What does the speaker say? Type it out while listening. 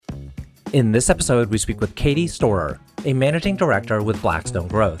In this episode, we speak with Katie Storer, a managing director with Blackstone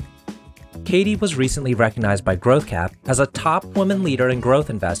Growth. Katie was recently recognized by GrowthCap as a top woman leader in growth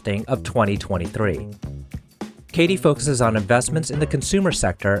investing of 2023. Katie focuses on investments in the consumer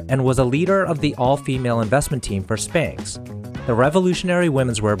sector and was a leader of the all-female investment team for Spanx, the revolutionary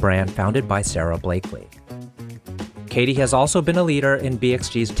women's wear brand founded by Sarah Blakely. Katie has also been a leader in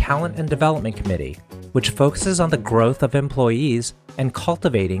BXG's Talent and Development Committee, which focuses on the growth of employees and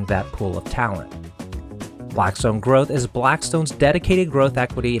cultivating that pool of talent. Blackstone Growth is Blackstone's dedicated growth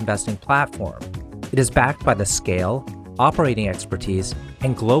equity investing platform. It is backed by the scale, operating expertise,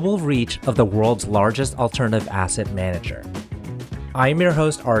 and global reach of the world's largest alternative asset manager. I am your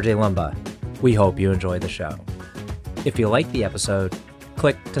host, RJ Lumba. We hope you enjoy the show. If you like the episode,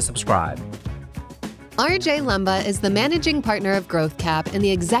 click to subscribe. RJ Lumba is the managing partner of GrowthCap and the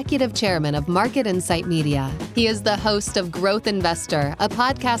executive chairman of Market Insight Media. He is the host of Growth Investor, a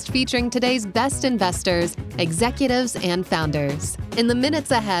podcast featuring today's best investors, executives, and founders. In the minutes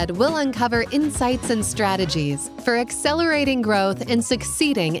ahead, we'll uncover insights and strategies for accelerating growth and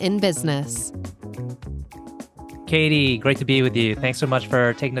succeeding in business. Katie, great to be with you. Thanks so much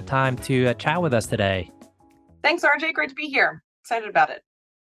for taking the time to chat with us today. Thanks, RJ. Great to be here. Excited about it.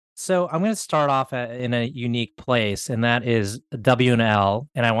 So I'm going to start off in a unique place, and that is W&L.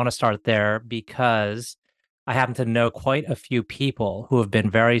 And I want to start there because I happen to know quite a few people who have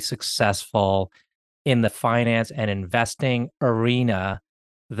been very successful in the finance and investing arena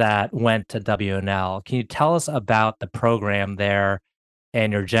that went to W&L. Can you tell us about the program there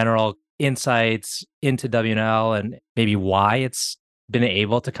and your general insights into W&L and maybe why it's been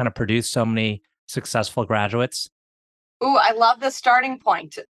able to kind of produce so many successful graduates? Ooh, I love this starting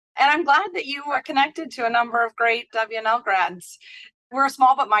point. And I'm glad that you are connected to a number of great W&L grads. We're a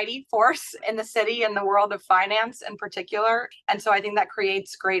small but mighty force in the city and the world of finance in particular. And so I think that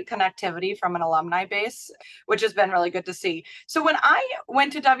creates great connectivity from an alumni base, which has been really good to see. So when I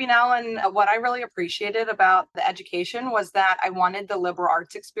went to W&L, and what I really appreciated about the education was that I wanted the liberal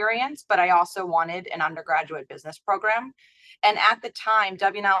arts experience, but I also wanted an undergraduate business program. And at the time,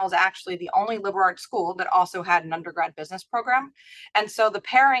 W&L was actually the only liberal arts school that also had an undergrad business program. And so the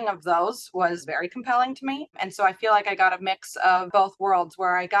pairing of those was very compelling to me. And so I feel like I got a mix of both worlds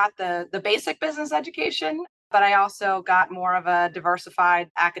where I got the basic business education, but I also got more of a diversified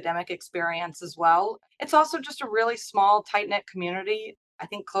academic experience as well. It's also just a really small, tight-knit community. I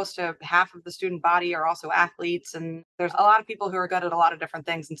think close to half of the student body are also athletes, and there's a lot of people who are good at a lot of different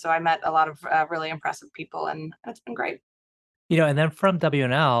things. And so I met a lot of really impressive people, and it's been great. And then from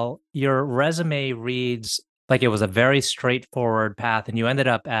W&L, your resume reads like it was a very straightforward path, and you ended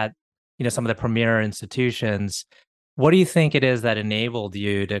up at, some of the premier institutions. What do you think it is that enabled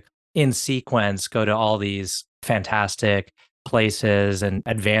you to, in sequence, go to all these fantastic places and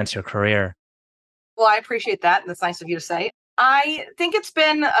advance your career? Well, I appreciate that. That's nice of you to say. I think it's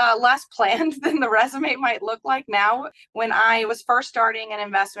been less planned than the resume might look like now. When I was first starting in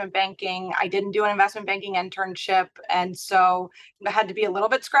investment banking, I didn't do an investment banking internship. And so I had to be a little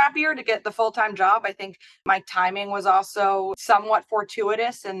bit scrappier to get the full-time job. I think my timing was also somewhat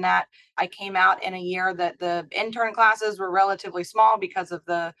fortuitous in that I came out in a year that the intern classes were relatively small because of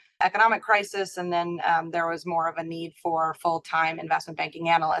the economic crisis. And then there was more of a need for full-time investment banking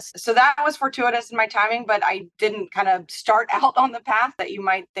analysts. So that was fortuitous in my timing, but I didn't kind of start out on the path that you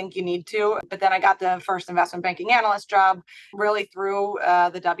might think you need to. But then I got the first investment banking analyst job really through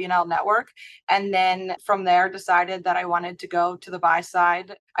the W&L network. And then from there decided that I wanted to go to the buy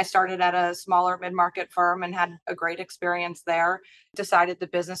side. I started at a smaller mid-market firm and had a great experience there. Decided the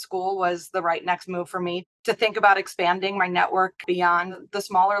business school was the right next move for me to think about expanding my network beyond the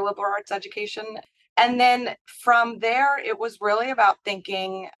smaller liberal arts education. And then from there, it was really about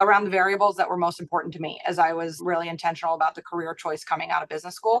thinking around the variables that were most important to me as I was really intentional about the career choice coming out of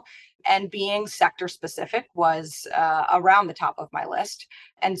business school. And being sector specific was around the top of my list.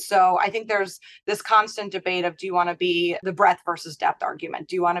 And so I think there's this constant debate of, do you want to be the breadth versus depth argument?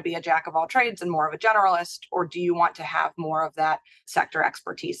 Do you want to be a jack of all trades and more of a generalist, or do you want to have more of that sector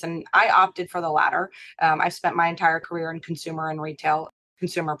expertise? And I opted for the latter. I've spent my entire career in consumer and retail,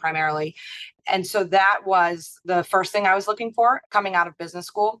 consumer primarily. And so that was the first thing I was looking for coming out of business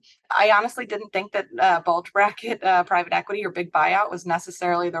school. I honestly didn't think that bulge bracket private equity or big buyout was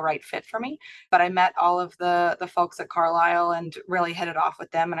necessarily the right fit for me. But I met all of the folks at Carlyle and really hit it off with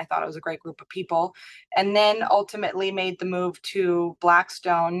them. And I thought it was a great group of people. And then ultimately made the move to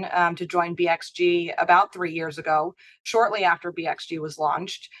Blackstone to join BXG about 3 years ago, shortly after BXG was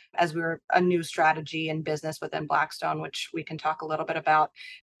launched, as we were a new strategy in business within Blackstone, which we can talk a little bit about.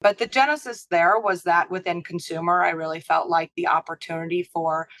 But the genesis there was that within consumer, I really felt like the opportunity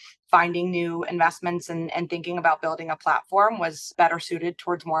for finding new investments and thinking about building a platform was better suited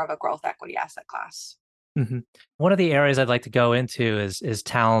towards more of a growth equity asset class. hmm One of the areas I'd like to go into is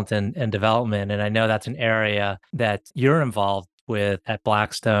talent and development, and I know that's an area that you're involved with at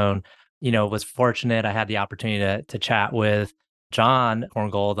Blackstone. Was fortunate I had the opportunity to chat with John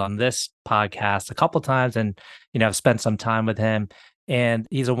Korngold on this podcast a couple times, and I've spent some time with him, and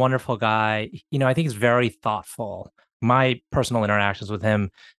he's a wonderful guy. I think he's very thoughtful. My personal interactions with him,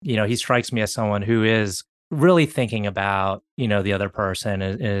 he strikes me as someone who is really thinking about the other person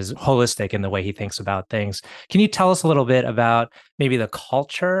is holistic in the way he thinks about things. Can you tell us a little bit about maybe the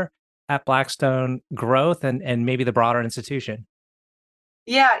culture at Blackstone growth and maybe the broader institution?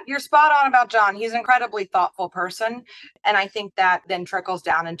 Yeah, you're spot on about John. He's an incredibly thoughtful person. And I think that then trickles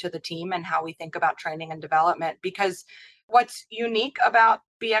down into the team and how we think about training and development. Because what's unique about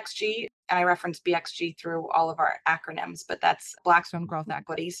BXG, and I reference BXG through all of our acronyms, but that's Blackstone Growth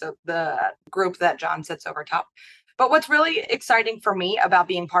Equity. So the group that John sits over top. But what's really exciting for me about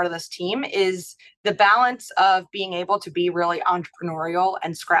being part of this team is the balance of being able to be really entrepreneurial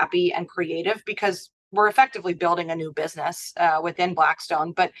and scrappy and creative because we're effectively building a new business within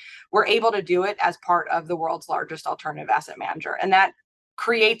Blackstone, but we're able to do it as part of the world's largest alternative asset manager. And that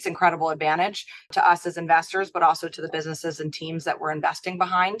creates incredible advantage to us as investors, but also to the businesses and teams that we're investing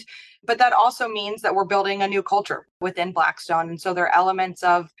behind. But that also means that we're building a new culture within Blackstone. And so there are elements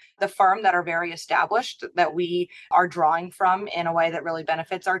of the firm that are very established that we are drawing from in a way that really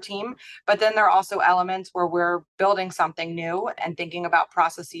benefits our team. But then there are also elements where we're building something new and thinking about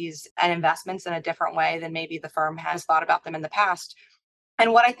processes and investments in a different way than maybe the firm has thought about them in the past.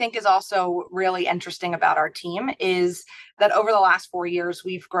 And what I think is also really interesting about our team is that over the last 4 years,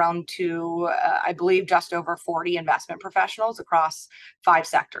 we've grown to, I believe, just over 40 investment professionals across 5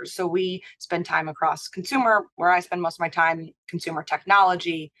 sectors. So we spend time across consumer, where I spend most of my time, consumer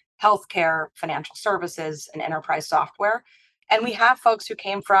technology, healthcare, financial services, and enterprise software. And we have folks who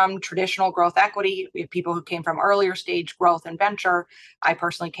came from traditional growth equity. We have people who came from earlier stage growth and venture. I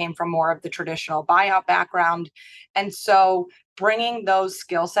personally came from more of the traditional buyout background. And so bringing those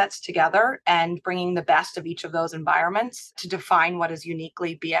skill sets together and bringing the best of each of those environments to define what is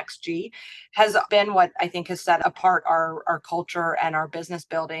uniquely BXG has been what I think has set apart our culture and our business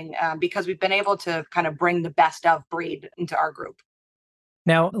building because we've been able to kind of bring the best of breed into our group.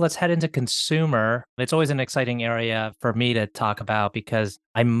 Now, let's head into consumer. It's always an exciting area for me to talk about because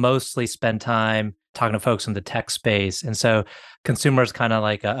I mostly spend time talking to folks in the tech space. And so consumer is kind of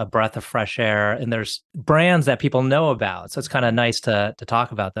like a breath of fresh air. And there's brands that people know about. So it's kind of nice to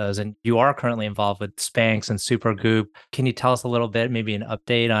talk about those. And you are currently involved with Spanx and Supergoop. Can you tell us a little bit, maybe an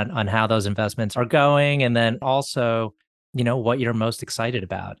update on how those investments are going? And then also, what you're most excited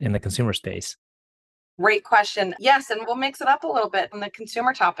about in the consumer space? Great question. Yes, and we'll mix it up a little bit on the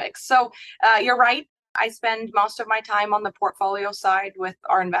consumer topics. So you're right. I spend most of my time on the portfolio side with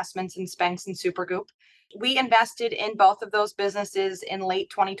our investments in Spanx and Supergoop. We invested in both of those businesses in late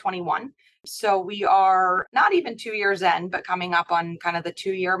 2021. So we are not even 2 years in, but coming up on kind of the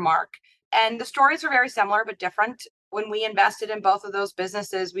 2 year mark. And the stories are very similar, but different. When we invested in both of those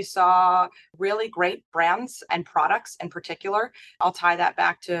businesses, we saw really great brands and products in particular. I'll tie that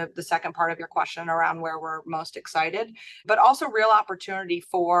back to the second part of your question around where we're most excited, but also real opportunity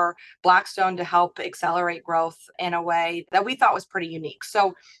for Blackstone to help accelerate growth in a way that we thought was pretty unique.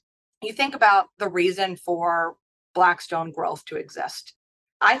 So you think about the reason for Blackstone growth to exist.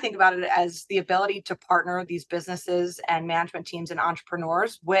 I think about it as the ability to partner these businesses and management teams and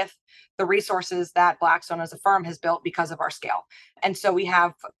entrepreneurs with the resources that Blackstone as a firm has built because of our scale. And so we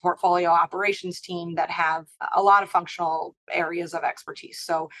have a portfolio operations team that have a lot of functional areas of expertise.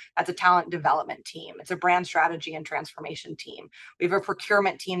 So that's a talent development team. It's a brand strategy and transformation team. We have a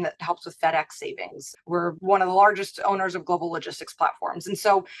procurement team that helps with FedEx savings. We're one of the largest owners of global logistics platforms. And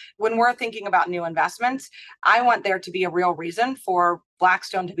so when we're thinking about new investments, I want there to be a real reason for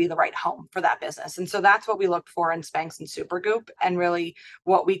Blackstone to be the right home for that business. And so that's what we looked for in Spanx and Supergoop and really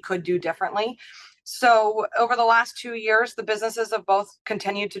what we could do differently. So over the last 2 years, the businesses have both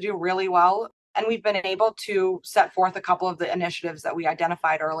continued to do really well. And we've been able to set forth a couple of the initiatives that we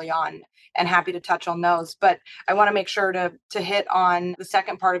identified early on and happy to touch on those. But I want to make sure to hit on the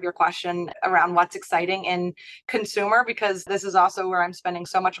second part of your question around what's exciting in consumer, because this is also where I'm spending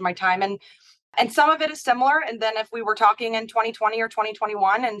so much of my time. And some of it is similar. And then if we were talking in 2020 or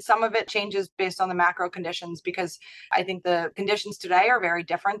 2021, and some of it changes based on the macro conditions, because I think the conditions today are very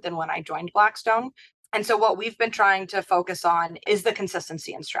different than when I joined Blackstone. And so what we've been trying to focus on is the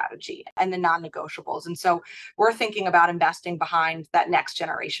consistency and strategy and the non-negotiables. And so we're thinking about investing behind that next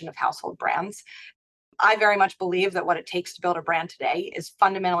generation of household brands. I very much believe that what it takes to build a brand today is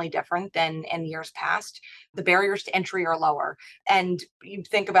fundamentally different than in years past. The barriers to entry are lower. And you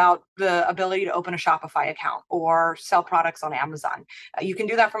think about the ability to open a Shopify account or sell products on Amazon. You can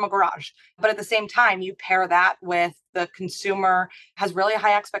do that from a garage. But at the same time, you pair that with the consumer has really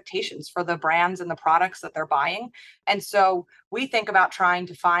high expectations for the brands and the products that they're buying. And so we think about trying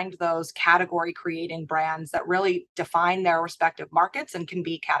to find those category creating brands that really define their respective markets and can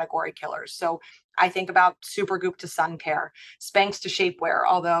be category killers. So I think about Supergoop to sun care, Spanx to shapewear,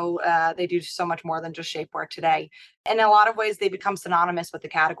 although they do so much more than just shapewear today. And in a lot of ways, they become synonymous with the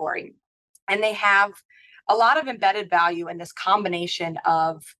category. And they have a lot of embedded value in this combination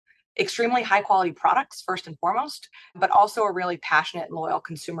of extremely high quality products, first and foremost, but also a really passionate and loyal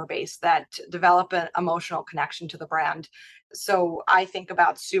consumer base that develop an emotional connection to the brand. So I think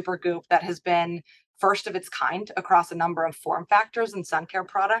about Supergoop that has been first of its kind across a number of form factors and sun care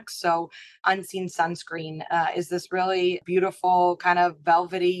products. So, Unseen Sunscreen is this really beautiful, kind of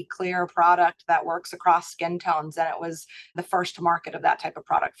velvety, clear product that works across skin tones. And it was the first to market of that type of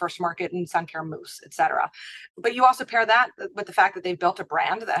product, first to market in sun care mousse, et cetera. But you also pair that with the fact that they've built a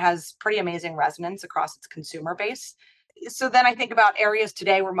brand that has pretty amazing resonance across its consumer base. So then I think about areas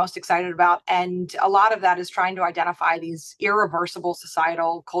today we're most excited about. And a lot of that is trying to identify these irreversible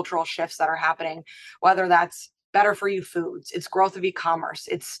societal cultural shifts that are happening, whether that's better for you foods, it's growth of e-commerce,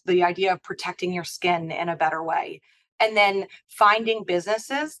 it's the idea of protecting your skin in a better way. And then finding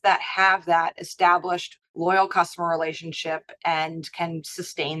businesses that have that established loyal customer relationship and can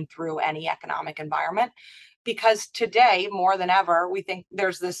sustain through any economic environment. Because today, more than ever, we think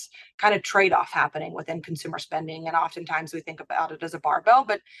there's this kind of trade off happening within consumer spending. And oftentimes we think about it as a barbell,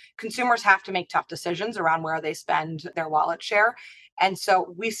 but consumers have to make tough decisions around where they spend their wallet share. And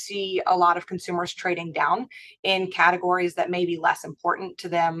so we see a lot of consumers trading down in categories that may be less important to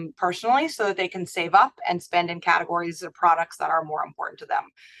them personally so that they can save up and spend in categories of products that are more important to them.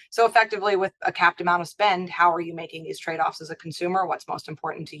 So effectively, with a capped amount of spend, how are you making these trade-offs as a consumer? What's most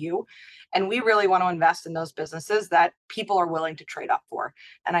important to you? And we really want to invest in those businesses that people are willing to trade up for.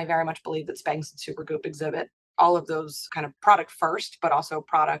 And I very much believe that Spanx and Supergoop exhibit all of those kind of product first, but also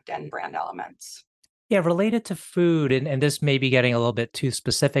product and brand elements. Yeah, related to food, and this may be getting a little bit too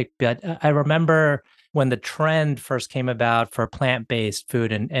specific, but I remember when the trend first came about for plant-based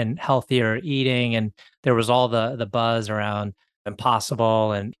food and healthier eating, and there was all the buzz around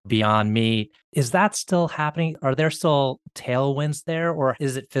Impossible and Beyond Meat. Is that still happening? Are there still tailwinds there, or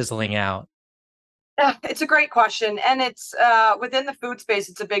is it fizzling out? Yeah, it's a great question. And it's within the food space,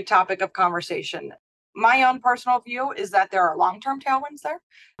 it's a big topic of conversation. My own personal view is that there are long term tailwinds there,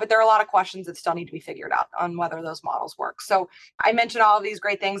 but there are a lot of questions that still need to be figured out on whether those models work. So I mentioned all of these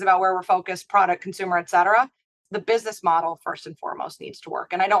great things about where we're focused, product, consumer, et cetera. The business model, first and foremost, needs to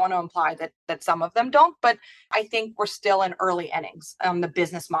work. And I don't want to imply that some of them don't, but I think we're still in early innings on the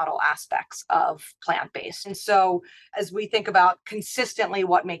business model aspects of plant based. And so as we think about consistently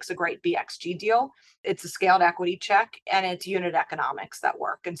what makes a great BXG deal, it's a scaled equity check and it's unit economics that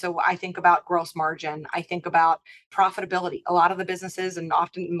work. And so I think about gross margin, I think about profitability. A lot of the businesses and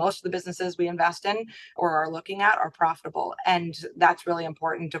often most of the businesses we invest in or are looking at are profitable. And that's really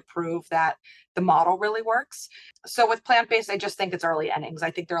important to prove that the model really works. So with plant-based, I just think it's early innings. I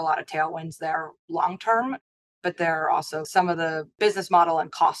think there are a lot of tailwinds there long term, but there are also some of the business model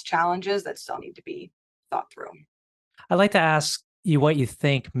and cost challenges that still need to be thought through. I'd like to ask you what you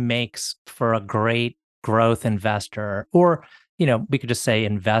think makes for a great growth investor, or, we could just say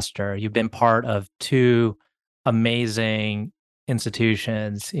investor. You've been part of two amazing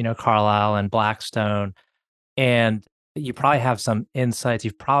institutions, Carlisle and Blackstone, and you probably have some insights.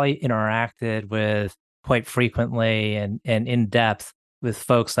 You've probably interacted with quite frequently and in depth with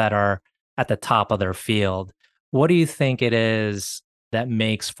folks that are at the top of their field. What do you think it is that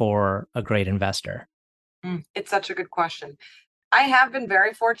makes for a great investor? It's such a good question. I have been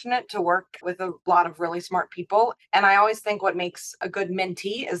very fortunate to work with a lot of really smart people. And I always think what makes a good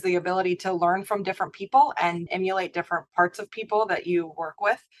mentee is the ability to learn from different people and emulate different parts of people that you work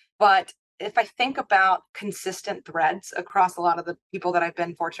with. But if I think about consistent threads across a lot of the people that I've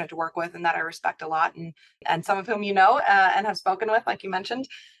been fortunate to work with and that I respect a lot, and some of whom and have spoken with, like you mentioned,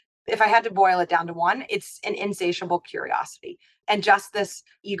 if I had to boil it down to one, it's an insatiable curiosity and just this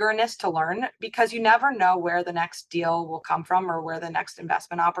eagerness to learn because you never know where the next deal will come from or where the next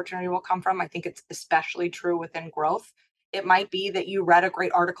investment opportunity will come from. I think it's especially true within growth. It might be that you read a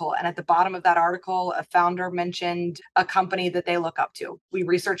great article, and at the bottom of that article, a founder mentioned a company that they look up to. We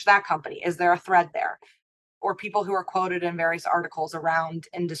research that company. Is there a thread there? Or people who are quoted in various articles around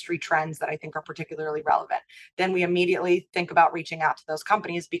industry trends that I think are particularly relevant. Then we immediately think about reaching out to those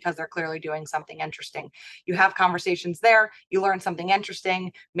companies because they're clearly doing something interesting. You have conversations there, you learn something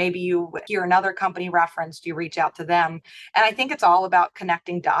interesting, maybe you hear another company referenced, you reach out to them. And I think it's all about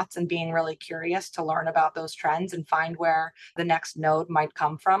connecting dots and being really curious to learn about those trends and find where the next node might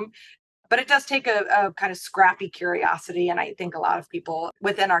come from. But it does take a kind of scrappy curiosity. And I think a lot of people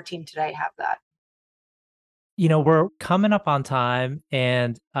within our team today have that. We're coming up on time,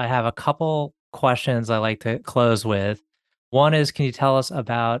 and I have a couple questions I like to close with. One is, can you tell us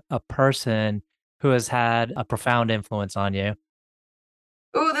about a person who has had a profound influence on you?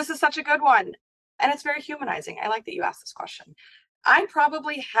 Ooh, this is such a good one. And it's very humanizing. I like that you asked this question. I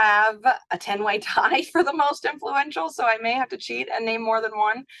probably have a 10-way tie for the most influential, so I may have to cheat and name more than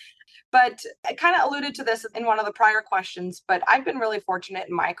one. But I kind of alluded to this in one of the prior questions, but I've been really fortunate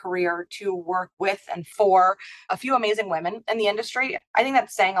in my career to work with and for a few amazing women in the industry. I think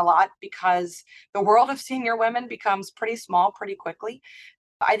that's saying a lot because the world of senior women becomes pretty small pretty quickly.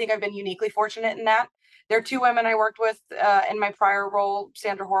 I think I've been uniquely fortunate in that. There are two women I worked with in my prior role,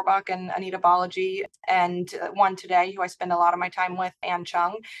 Sandra Horbach and Anita Balaji, and one today who I spend a lot of my time with, Ann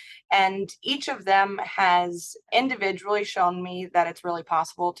Chung. And each of them has individually shown me that it's really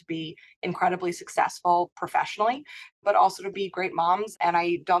possible to be incredibly successful professionally, but also to be great moms. And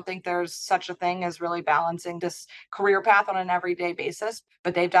I don't think there's such a thing as really balancing this career path on an everyday basis,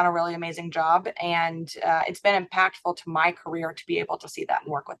 but they've done a really amazing job. And it's been impactful to my career to be able to see that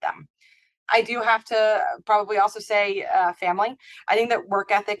and work with them. I do have to probably also say family. I think that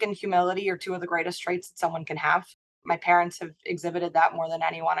work ethic and humility are two of the greatest traits that someone can have. My parents have exhibited that more than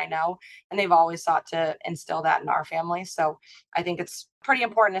anyone I know, and they've always sought to instill that in our family. So I think it's pretty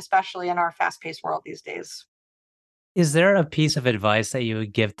important, especially in our fast paced world these days. Is there a piece of advice that you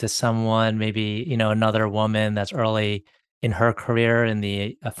would give to someone, maybe, another woman that's early in her career in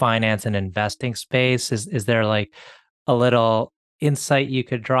the finance and investing space? Is there like a little insight you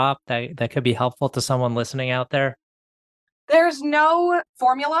could drop that could be helpful to someone listening out there? There's no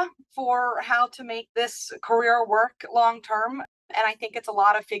formula for how to make this career work long term. And I think it's a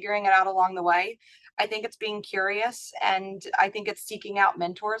lot of figuring it out along the way. I think it's being curious and I think it's seeking out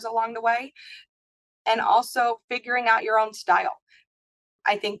mentors along the way and also figuring out your own style.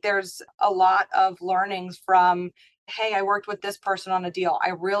 I think there's a lot of learnings from, hey, I worked with this person on a deal. I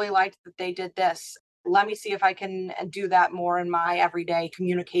really liked that they did this. Let me see if I can do that more in my everyday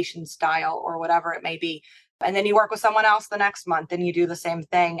communication style or whatever it may be. And then you work with someone else the next month and you do the same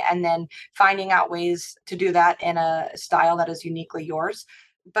thing. And then finding out ways to do that in a style that is uniquely yours,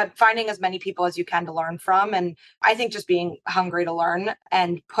 but finding as many people as you can to learn from. And I think just being hungry to learn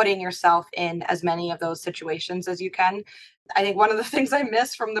and putting yourself in as many of those situations as you can. I think one of the things I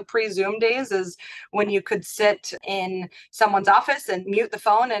miss from the pre-Zoom days is when you could sit in someone's office and mute the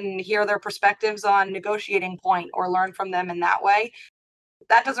phone and hear their perspectives on negotiating point or learn from them in that way.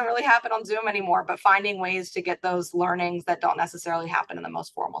 That doesn't really happen on Zoom anymore, but finding ways to get those learnings that don't necessarily happen in the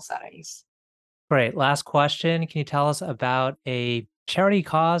most formal settings. Great. Last question. Can you tell us about a charity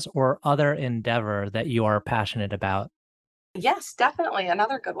cause or other endeavor that you are passionate about? Yes, definitely.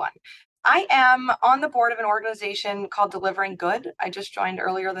 Another good one. I am on the board of an organization called Delivering Good. I just joined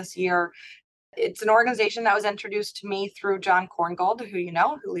earlier this year. It's an organization that was introduced to me through John Korngold, who you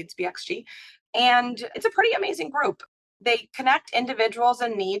know, who leads BXG. And it's a pretty amazing group. They connect individuals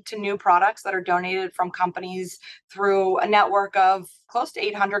in need to new products that are donated from companies through a network of close to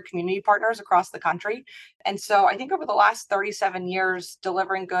 800 community partners across the country. And so I think over the last 37 years,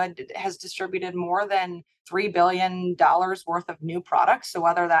 Delivering Good has distributed more than $3 billion worth of new products. So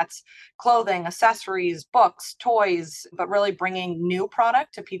whether that's clothing, accessories, books, toys, but really bringing new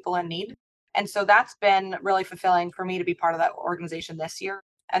product to people in need. And so that's been really fulfilling for me to be part of that organization this year.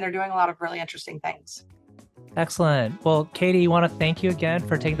 And they're doing a lot of really interesting things. Excellent. Well, Katie, I want to thank you again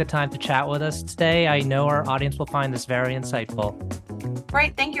for taking the time to chat with us today. I know our audience will find this very insightful.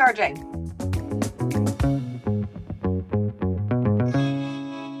 Great. Thank you, RJ.